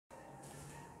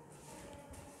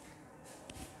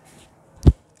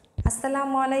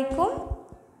আসসালামু আলাইকুম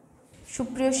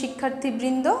সুপ্রিয়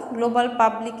শিক্ষার্থীবৃন্দ, গ্লোবাল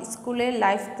পাবলিক স্কুলের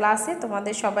লাইভ ক্লাসে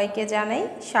তোমাদের সবাইকে জানাই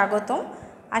স্বাগতম।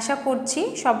 আশা করছি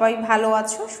সবাই ভালো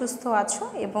আছো, সুস্থ আছো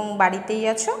এবং বাড়িতেই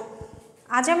আছো।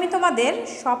 আজ আমি তোমাদের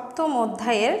সপ্তম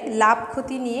অধ্যায়ের লাভ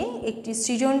ক্ষতি নিয়ে একটি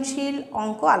সৃজনশীল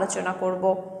অঙ্ক আলোচনা করব।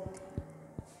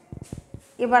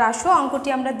 এবার আসো অঙ্কটি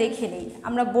আমরা দেখে নিই।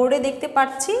 আমরা বোর্ডে দেখতে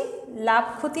পাচ্ছি লাভ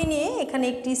ক্ষতি নিয়ে এখানে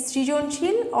একটি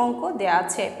সৃজনশীল অঙ্ক দেয়া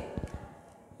আছে।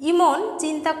 ইমন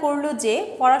চিন্তা করল যে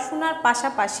পড়াশোনার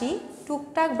পাশাপাশি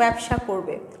টুকটাক ব্যবসা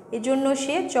করবে, এজন্য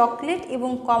সে চকলেট এবং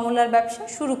কমলার ব্যবসা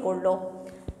শুরু করলো।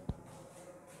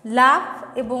 লাভ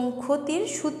এবং ক্ষতির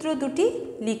সূত্র দুটি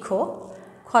লিখো।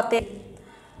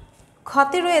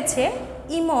 ক্ষতে রয়েছে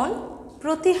ইমন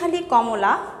প্রতি হালি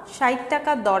কমলা ৬০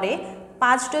 টাকা দরে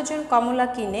 ৫ ডজন কমলা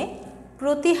কিনে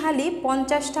প্রতি হালি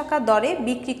 ৫০ টাকা দরে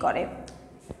বিক্রি করে।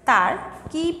 তার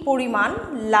কি পরিমাণ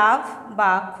লাভ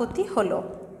বা ক্ষতি হলো?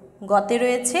 গতে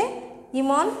রয়েছে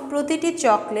ইমন প্রতিটি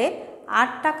চকলেট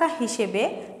 ৮ টাকা হিসেবে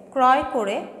ক্রয়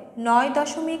করে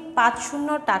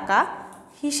 ৯.৫০ টাকা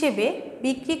হিসেবে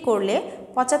বিক্রি করলে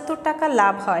 ৭৫ টাকা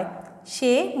লাভ হয়।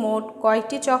 সে মোট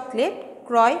কয়টি চকলেট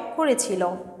ক্রয় করেছিল?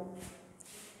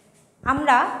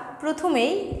 আমরা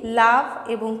প্রথমেই লাভ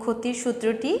এবং ক্ষতির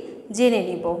সূত্রটি জেনে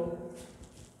নিব।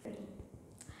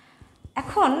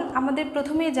 এখন আমাদের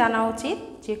প্রথমে জানা উচিত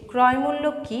যে ক্রয় মূল্য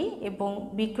কী এবং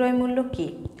বিক্রয় মূল্য কী।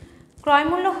 ক্রয়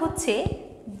মূল্য হচ্ছে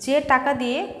যে টাকা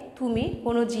দিয়ে তুমি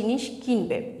কোনো জিনিস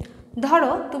কিনবে।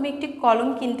 ধরো তুমি একটি কলম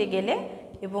কিনতে গেলে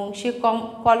এবং সে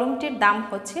কলমটির দাম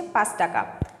হচ্ছে ৫ টাকা।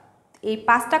 এই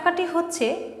 ৫ টাকাটি হচ্ছে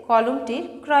কলমটির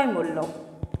ক্রয় মূল্য।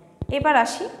 এবার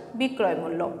আসি বিক্রয়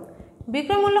মূল্য।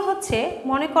 বিক্রয় মূল্য হচ্ছে,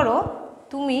 মনে করো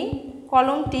তুমি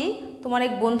কলমটি তোমার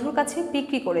এক বন্ধুর কাছে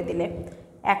বিক্রি করে দিলে।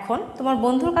 এখন তোমার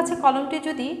বন্ধুর কাছে কলমটি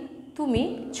যদি তুমি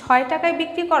 ৬ টাকায়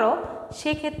বিক্রি করো,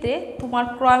 সেক্ষেত্রে তোমার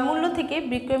ক্রয় মূল্য থেকে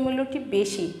বিক্রয় মূল্যটি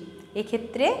বেশি,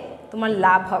 এক্ষেত্রে তোমার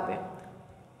লাভ হবে।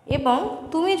 এবং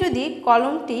তুমি যদি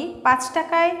কলমটি ৫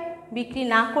 টাকায় বিক্রি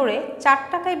না করে ৪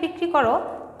 টাকায় বিক্রি করো,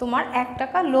 তোমার ১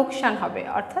 টাকা লোকসান হবে,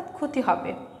 অর্থাৎ ক্ষতি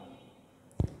হবে।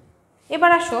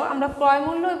 এবার আসো আমরা ক্রয়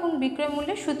মূল্য এবং বিক্রয়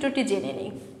মূল্যের সূত্রটি জেনে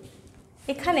নিই।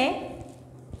 এখানে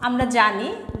আমরা জানি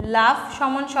লাভ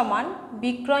সমান সমান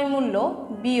বিক্রয় মূল্য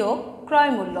বিয়োগ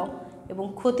ক্রয় মূল্য এবং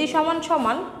ক্ষতি সমান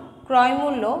সমান ক্রয়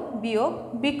মূল্য বিয়োগ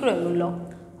বিক্রয় মূল্য।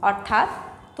 অর্থাৎ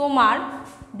তোমার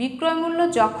বিক্রয় মূল্য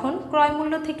যখন ক্রয়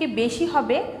মূল্য থেকে বেশি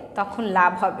হবে তখন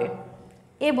লাভ হবে,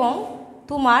 এবং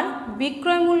তোমার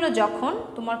বিক্রয় মূল্য যখন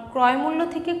তোমার ক্রয় মূল্য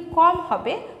থেকে কম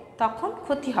হবে তখন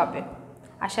ক্ষতি হবে।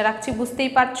 আশা রাখছি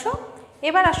বুঝতেই পারছো।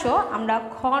 এবার আসো আমরা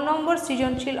খ নম্বর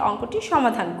সৃজনশীল অঙ্কটি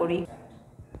সমাধান করি।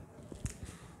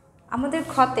 আমাদের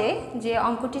খতে যে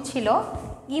অঙ্কটি ছিল,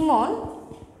 ইমন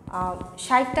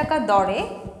 ৬০ টাকা দরে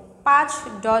 ৫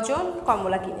 ডজন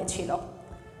কমলা কিনেছিল।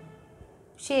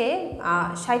 সে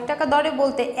 ৬০ টাকা দরে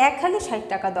বলতে এক হালি ৬০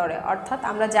 টাকা দরে, অর্থাৎ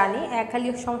আমরা জানি এক হালি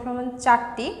সমান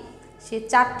 ৪টি। সে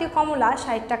 ৪টি কমলা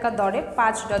 ৬০ টাকা দরে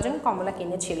 ৫ ডজন কমলা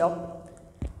কিনেছিল।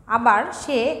 আবার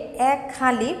সে এক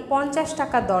হালি ৫০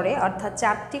 টাকা দরে, অর্থাৎ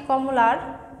 ৪টি কমলার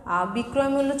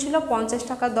বিক্রয় মূল্য ছিল ৫০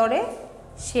 টাকা দরে,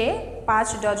 সে ৫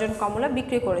 ডজন কমলা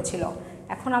বিক্রি করেছিল।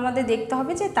 এখন আমাদের দেখতে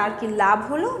হবে যে তার কি লাভ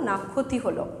হলো না ক্ষতি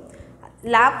হলো।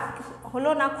 লাভ হলো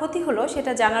না ক্ষতি হলো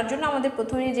সেটা জানার জন্য আমাদের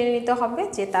প্রথমেই জেনে নিতে হবে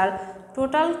যে তার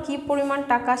টোটাল কি পরিমাণ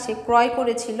টাকা সে ক্রয়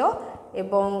করেছিল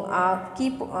এবং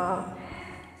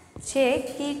সে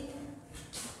কি,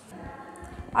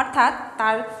 অর্থাৎ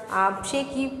তার সে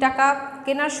কি টাকা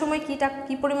কেনার সময়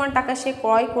কি পরিমাণ টাকা সে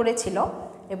ক্রয় করেছিল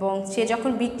এবং সে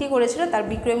যখন বিক্রি করেছিল তার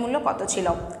বিক্রয় মূল্য কত ছিল,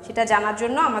 সেটা জানার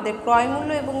জন্য আমাদের ক্রয় মূল্য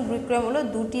এবং বিক্রয় মূল্য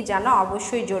দুটি জানা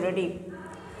অবশ্যই জরুরি।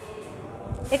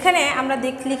 এখানে আমরা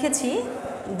লিখেছি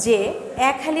যে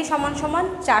এক হালি সমান সমান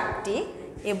 ৪টি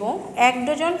এবং ১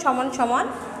 ডজন সমান সমান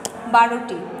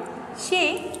 ১২টি। সে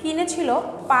কিনেছিল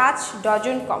 ৫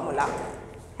 ডজন কমলা।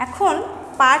 এখন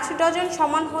 ৫ ডজন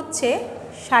সমান হচ্ছে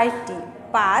 ৬০টি,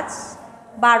 ৫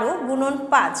 12 গুণন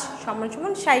 ৫ সমান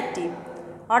সমান ৬০টি,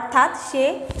 অর্থাৎ সে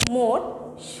মোট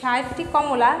 ৬০টি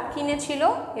কমলা কিনেছিল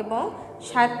এবং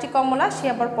 ৬০টি কমলা সে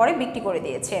আবার পরে বিক্রি করে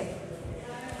দিয়েছে।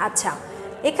 আচ্ছা,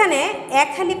 এখানে এক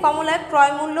হালি কমলার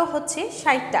ক্রয় মূল্য হচ্ছে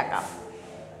 ৬০ টাকা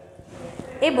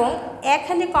এবং এক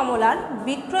হালি কমলার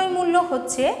বিক্রয় মূল্য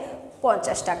হচ্ছে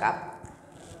 ৫০ টাকা।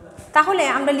 তাহলে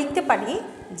আমরা লিখতে পারি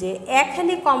যে এক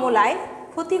হালি কমলায়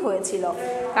ক্ষতি হয়েছিল,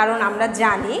 কারণ আমরা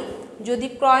জানি যদি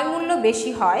ক্রয় মূল্য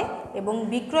বেশি হয় এবং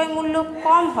বিক্রয় মূল্য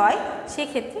কম হয়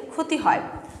সেক্ষেত্রে ক্ষতি হয়।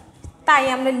 তাই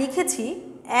আমরা লিখেছি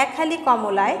এক হালি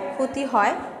কমলায় ক্ষতি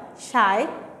হয় ৬০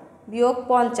 বিয়োগ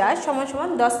 ৫০ সমান সমান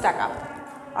 ১০ টাকা,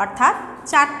 অর্থাৎ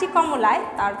 ৪টি কমলায়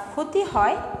তার ক্ষতি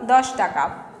হয় ১০ টাকা।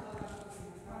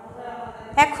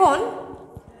 এখন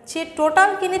সে টোটাল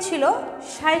কিনেছিল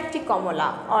 60টি কমলা,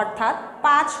 অর্থাৎ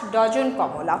 5 ডজন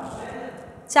কমলা।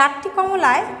 4টি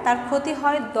কমলায় তার ক্ষতি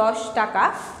হয় 10 টাকা,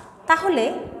 তাহলে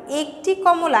একটি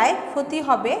কমলায় ক্ষতি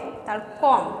হবে তার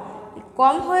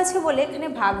কম হয়েছে বলে এখানে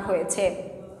ভাগ হয়েছে।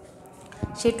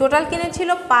 সে টোটাল কিনেছিল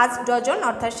 5 ডজন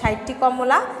অর্থাৎ 60টি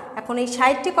কমলা। এখন এই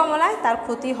 60টি কমলায় তার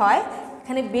ক্ষতি হয়,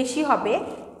 এখানে বেশি হবে।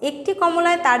 একটি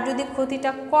কমলায় তার যদি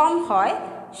ক্ষতিটা কম হয়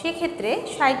সেক্ষেত্রে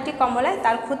 60টি কমলায়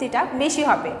তার ক্ষতিটা বেশি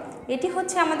হবে। এটি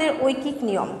হচ্ছে আমাদের ঐকিক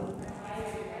নিয়ম।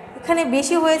 এখানে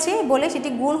বেশি হয়েছে বলে সেটি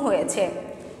গুণ হয়েছে।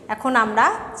 এখন আমরা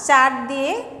 4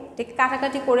 দিয়ে এটাকে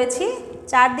কাটাকাটি করেছি।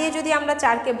 4 দিয়ে যদি আমরা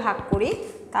 4কে ভাগ করি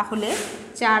তাহলে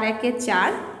 4 একে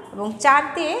 4, এবং 4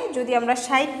 দিয়ে যদি আমরা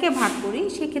 60কে ভাগ করি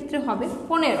সেক্ষেত্রে হবে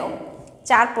 15।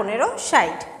 4 15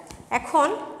 60। এখন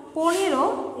 15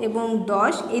 এবং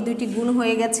 10 এই দুইটি গুণ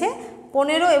হয়ে গেছে।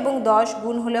 15 এবং 10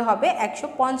 গুণ হলে হবে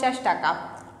 150 টাকা।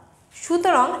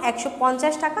 সুতরাং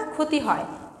 150 টাকা ক্ষতি হয়,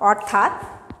 অর্থাৎ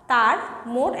তার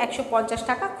মোট 150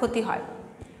 টাকা ক্ষতি হয়।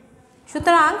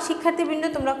 সুতরাং শিক্ষার্থীবৃন্দ,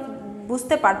 তোমরা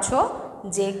বুঝতে পারছো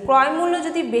যে ক্রয় মূল্য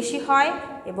যদি বেশি হয়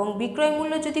এবং বিক্রয়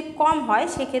মূল্য যদি কম হয়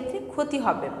সেক্ষেত্রে ক্ষতি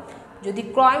হবে। যদি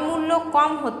ক্রয় মূল্য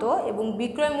কম হতো এবং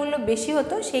বিক্রয় মূল্য বেশি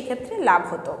হতো সেক্ষেত্রে লাভ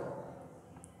হতো।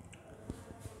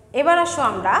 এবার আসো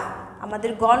আমরা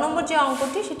আমাদের গ নম্বর যে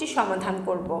অঙ্কটি সেটি সমাধান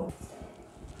করব।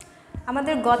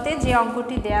 আমাদের গতে যে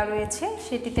অঙ্কটি দেয়া রয়েছে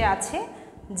সেটিতে আছে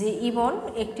যে ইমন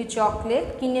একটি চকলেট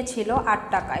কিনেছিল 8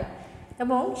 টাকায়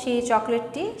এবং সেই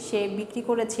চকলেটটি সে বিক্রি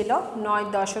করেছিল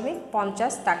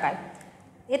 9.50 টাকায়।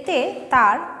 এতে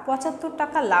তার 75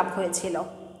 টাকা লাভ হয়েছিল।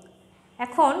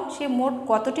 এখন সে মোট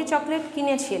কতটি চকলেট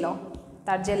কিনেছিল?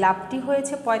 তার যে লাভটি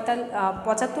হয়েছে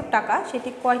 75 টাকা, সেটি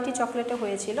কয়টি চকলেটে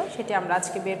হয়েছিল সেটি আমরা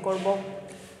আজকে বের করব।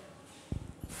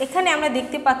 এখানে আমরা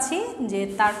দেখতে পাচ্ছি যে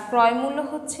তার ক্রয় মূল্য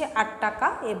হচ্ছে 8 টাকা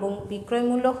এবং বিক্রয়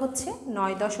মূল্য হচ্ছে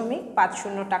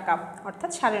 9.50 টাকা,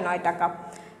 অর্থাৎ 9.5 টাকা।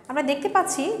 আমরা দেখতে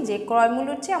পাচ্ছি যে ক্রয়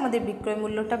মূল্যের চেয়ে আমাদের বিক্রয়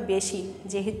মূল্যটা বেশি।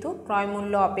 যেহেতু ক্রয়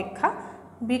মূল্য অপেক্ষা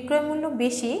বিক্রয় মূল্য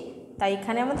বেশি, তাই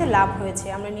এখানে আমাদের লাভ হয়েছে,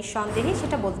 আমরা নিঃসন্দেহে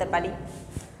সেটা বলতে পারি।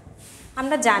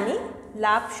 আমরা জানি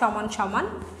লাভ সমান সমান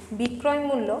বিক্রয়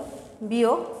মূল্য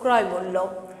বিয়োগ ক্রয় মূল্য।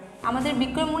 আমাদের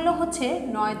বিক্রয় মূল্য হচ্ছে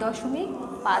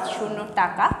 9.50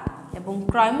 টাকা এবং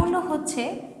ক্রয় মূল্য হচ্ছে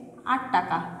 8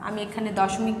 টাকা। আমি এখানে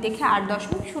দশমিক দেখে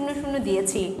 8.00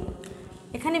 দিয়েছি।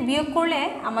 এখানে বিয়োগ করলে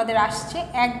আমাদের আসছে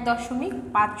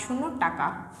 1.50 টাকা,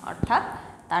 অর্থাৎ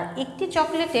তার একটি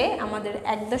চকলেটে আমাদের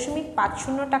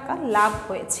 1.50 টাকা লাভ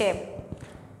হয়েছে।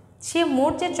 সে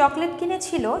মোট যে চকলেট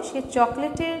কিনেছিল সে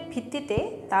চকলেটের ভিত্তিতে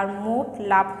তার মোট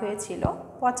লাভ হয়েছিল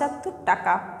 75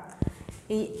 টাকা।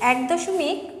 এই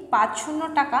 1.50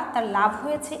 টাকা তার লাভ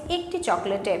হয়েছে একটি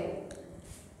চকলেটে।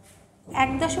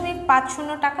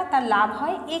 1.50 টাকা তার লাভ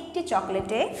হয় একটি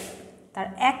চকলেটে, তার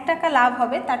 1 টাকা লাভ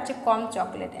হবে তার চেয়ে কম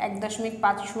চকলেট।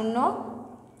 1.50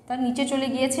 তার নিচে চলে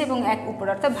গিয়েছে এবং 1 উপরে,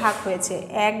 অর্থাৎ ভাগ হয়েছে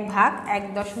 1 ভাগ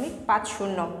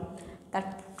 1.50। তার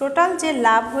টোটাল যে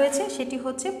লাভ হয়েছে সেটি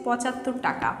হচ্ছে 75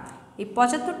 টাকা। এই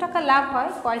 75 টাকা লাভ হয়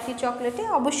কয়টি চকলেটে?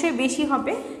 অবশ্যই বেশি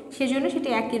হবে, সেজন্য সেটি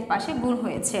 1-এর পাশে গুণ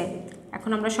হয়েছে। এখন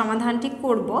আমরা সমাধানটি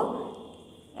করব।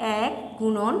 1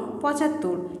 গুণন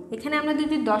 75। এখানে আমরা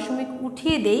যদি দশমিক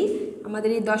উঠিয়ে দেই, আমাদের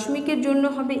এই দশমিকের জন্য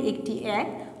হবে একটি 1,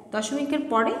 দশমিকের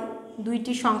পরে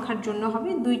দুইটি সংখ্যার জন্য হবে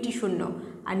 2টি শূন্য,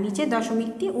 আর নিচে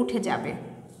দশমিকটি উঠে যাবে।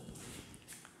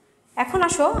 এখন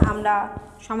আসো আমরা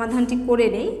সমাধানটি করে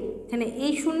নেই। এখানে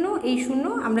এই শূন্য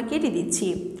আমরা কেটে দিচ্ছি।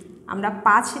 আমরা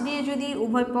 5 দিয়ে যদি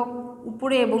উভয় পক্ষ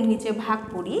উপরে এবং নিচে ভাগ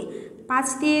করি, 5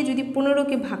 দিয়ে যদি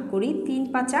 15কে ভাগ করি 3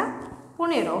 5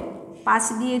 15, 5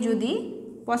 দিয়ে যদি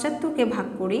 75কে ভাগ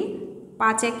করি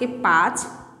 5 1 5,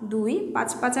 2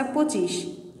 5 5 25,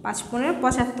 5 15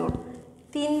 75।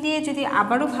 3 দিয়ে যদি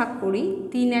আবারও ভাগ করি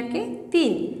 3 1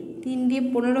 3, 3 দিয়ে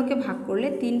 15কে ভাগ করলে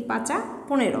 3 5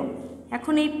 15।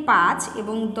 এখন এই 5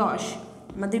 এবং 10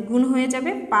 আমাদের গুণ হয়ে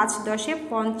যাবে, 5 10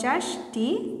 50টি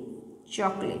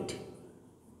চকলেট,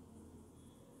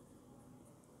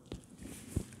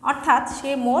 অর্থাৎ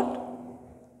সে মোট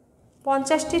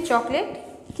 50টি চকলেট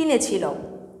কিনেছিল।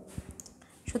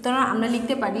 সুতরাং আমরা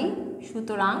লিখতে পারি,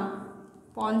 সুতরাং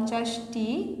 50টি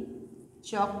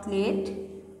চকলেট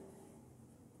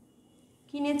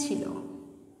কিনেছিল,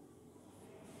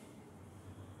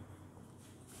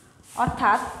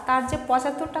 অর্থাৎ তার যে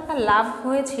 75 টাকা লাভ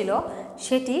হয়েছিল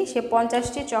সেটি সে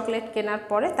 50টি চকলেট কেনার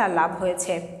পরে তার লাভ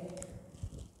হয়েছে।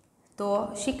 তো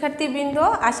শিক্ষার্থীবৃন্দ,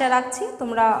 আশা রাখছি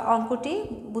তোমরা অঙ্কটি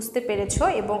বুঝতে পেরেছো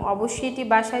এবং অবশ্যই এটি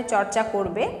বাসায় চর্চা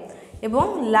করবে এবং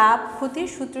লাভ ক্ষতির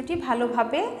সূত্রটি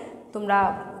ভালোভাবে তোমরা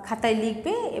খাতায়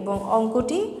লিখবে এবং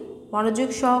অঙ্কটি মনোযোগ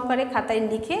সহকারে খাতায়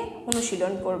লিখে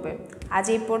অনুশীলন করবে। আজ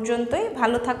এই পর্যন্তই।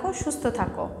 ভালো থাকো, সুস্থ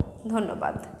থাকো।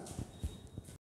 ধন্যবাদ।